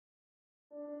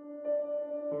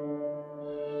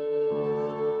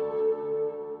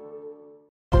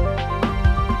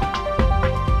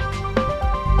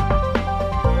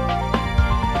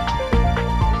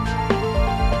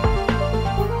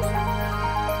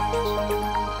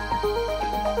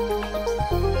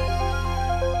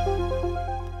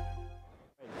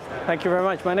Thank you very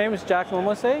much. My name is Jack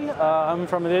Momose. I'm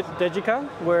from Degica.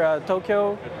 We're a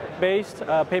Tokyo-based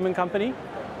payment company.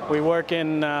 We work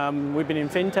in, we've been in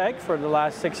FinTech for the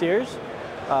last 6 years.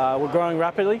 We're growing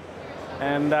rapidly,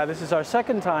 and this is our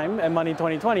second time at Money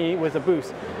 2020 with a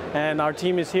booth. And our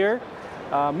team is here,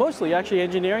 mostly actually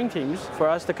engineering teams, for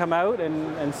us to come out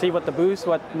and see what the booth,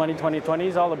 what Money 2020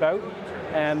 is all about.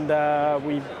 And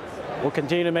we will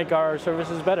continue to make our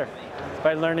services better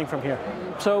by learning from here.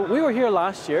 So we were here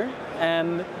last year,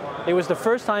 and it was the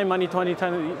first time Money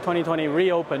 2020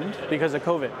 reopened because of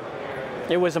COVID.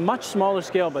 It was a much smaller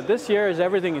scale, but this year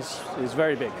everything is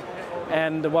very big.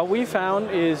 And what we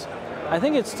found is, I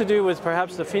think it's to do with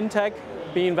perhaps the FinTech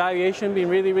valuation being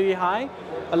really, really high.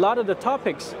 A lot of the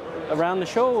topics around the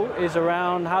show is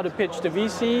around how to pitch to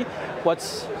VC,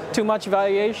 what's too much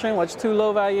valuation, what's too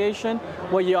low valuation,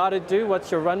 what you ought to do,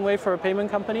 what's your runway for a payment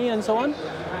company, and so on.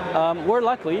 We're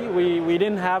lucky, we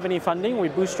didn't have any funding. We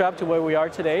bootstrapped to where we are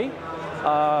today.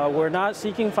 We're not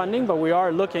seeking funding, but we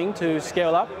are looking to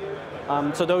scale up.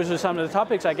 So those are some of the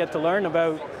topics I get to learn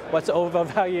about what's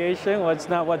overvaluation, what's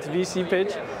not, what's VC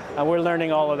pitch. We're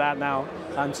learning all of that now.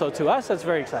 And so to us, that's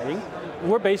very exciting.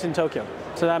 We're based in Tokyo.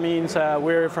 So that means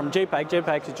we're from JPAC.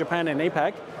 JPAC is Japan and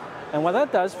APAC. And what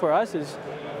that does for us is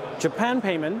Japan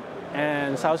payment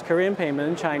and South Korean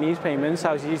payment, Chinese payment,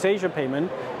 Southeast Asia payment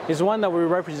is one that we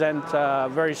represent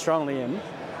very strongly in.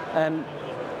 And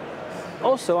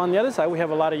also on the other side, we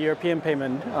have a lot of European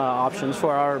payment options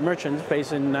for our merchants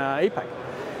based in APAC.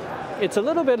 It's a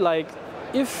little bit like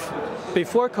if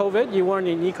before COVID you weren't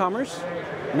in e-commerce,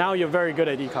 now you're very good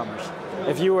at e-commerce.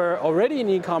 If you were already in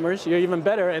e-commerce, you're even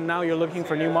better, and now you're looking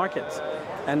for new markets.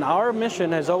 And our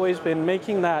mission has always been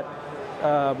making that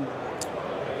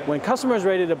when customers are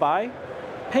ready to buy,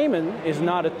 payment is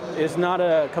not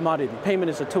a commodity. Payment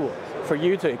is a tool for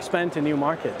you to expand to new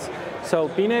markets. So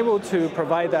being able to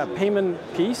provide that payment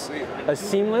piece as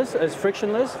seamless, as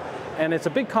frictionless, and it's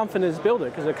a big confidence builder,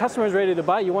 because the customer is ready to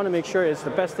buy, you want to make sure it's the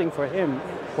best thing for him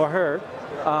or her.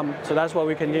 So that's what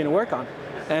we continue to work on.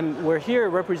 And we're here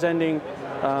representing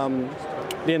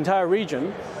the entire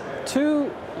region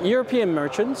to European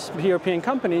merchants, European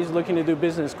companies looking to do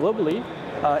business globally.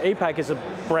 APAC is a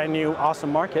brand new,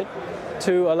 awesome market.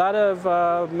 To a lot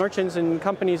of merchants and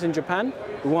companies in Japan,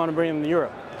 we want to bring them to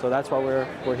Europe. So that's what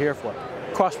we're here for.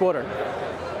 Cross-border,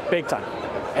 big time.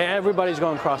 Everybody's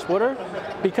going cross-border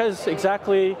because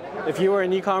exactly, if you were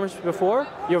in e-commerce before,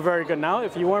 you're very good now.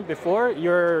 If you weren't before,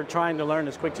 you're trying to learn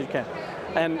as quick as you can.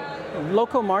 And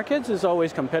local markets is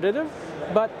always competitive,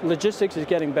 but logistics is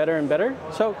getting better and better.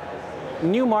 So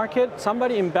new market,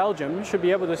 somebody in Belgium should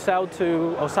be able to sell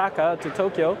to Osaka, to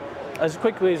Tokyo, as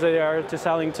quickly as they are to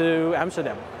selling to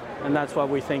Amsterdam. And that's what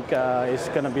we think is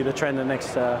going to be the trend in the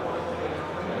next,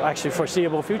 actually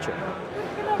foreseeable future.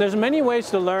 There's many ways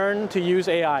to learn to use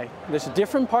AI. There's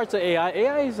different parts of AI.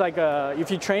 AI is like, if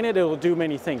you train it, it will do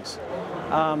many things.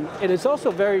 It is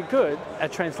also very good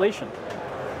at translation.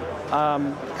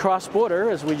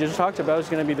 Cross-border, as we just talked about, is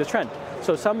going to be the trend.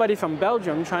 So somebody from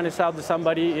Belgium trying to sell to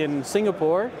somebody in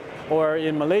Singapore or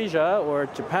in Malaysia or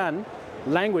Japan,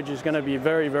 language is going to be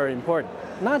very, very important.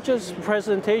 Not just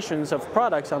presentations of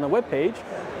products on the web page,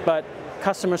 but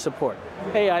customer support.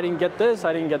 Hey, I didn't get this,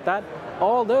 I didn't get that.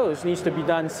 All those needs to be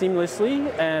done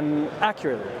seamlessly and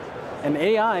accurately. And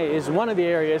AI is one of the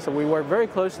areas that we work very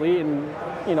closely in,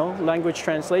 language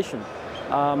translation.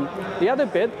 The other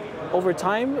bit, over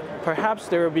time, perhaps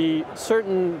there will be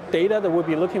certain data that we'll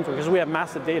be looking for, because we have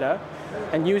massive data,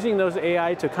 and using those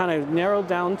AI to kind of narrow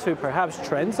down to perhaps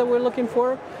trends that we're looking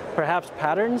for, perhaps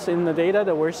patterns in the data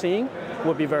that we're seeing,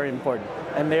 would be very important.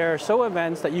 And they're so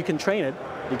advanced that you can train it,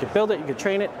 you can build it, you can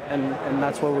train it, and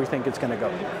that's where we think it's going to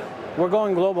go. We're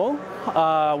going global.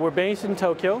 We're based in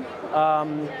Tokyo.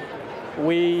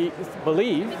 We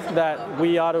believe that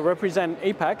we ought to represent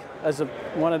APAC as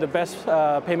one of the best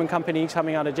payment companies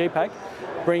coming out of JPAC,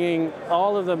 bringing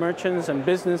all of the merchants and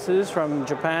businesses from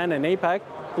Japan and APAC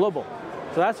global.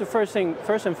 So that's the first thing,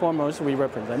 first and foremost, we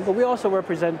represent. But we also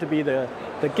represent to be the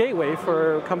gateway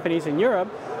for companies in Europe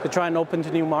to try and open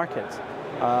to new markets.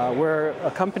 We're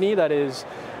a company that is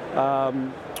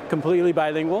completely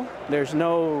bilingual. There's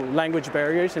no language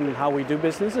barriers in how we do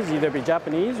businesses, either be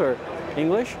Japanese or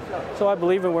English. So I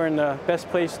believe that we're in the best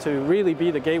place to really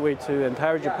be the gateway to the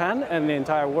entire Japan and the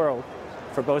entire world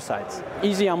for both sides.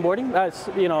 Easy onboarding, that's,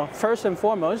 first and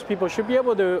foremost, people should be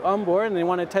able to onboard and they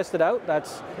want to test it out.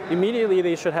 That's immediately,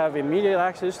 they should have immediate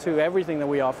access to everything that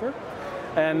we offer.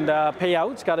 And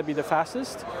payouts got to be the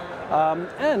fastest.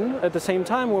 And at the same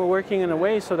time, we're working in a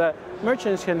way so that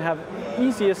merchants can have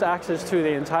easiest access to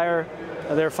the entire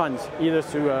their funds, either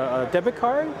through a debit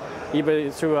card either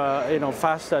through a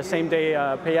fast same-day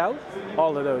payout,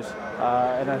 all of those.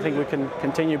 And I think we can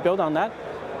continue to build on that.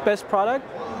 Best product,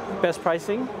 best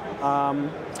pricing,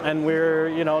 and we're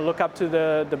look up to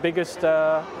the biggest,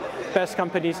 best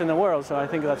companies in the world. So I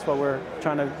think that's what we're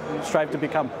trying to strive to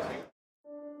become.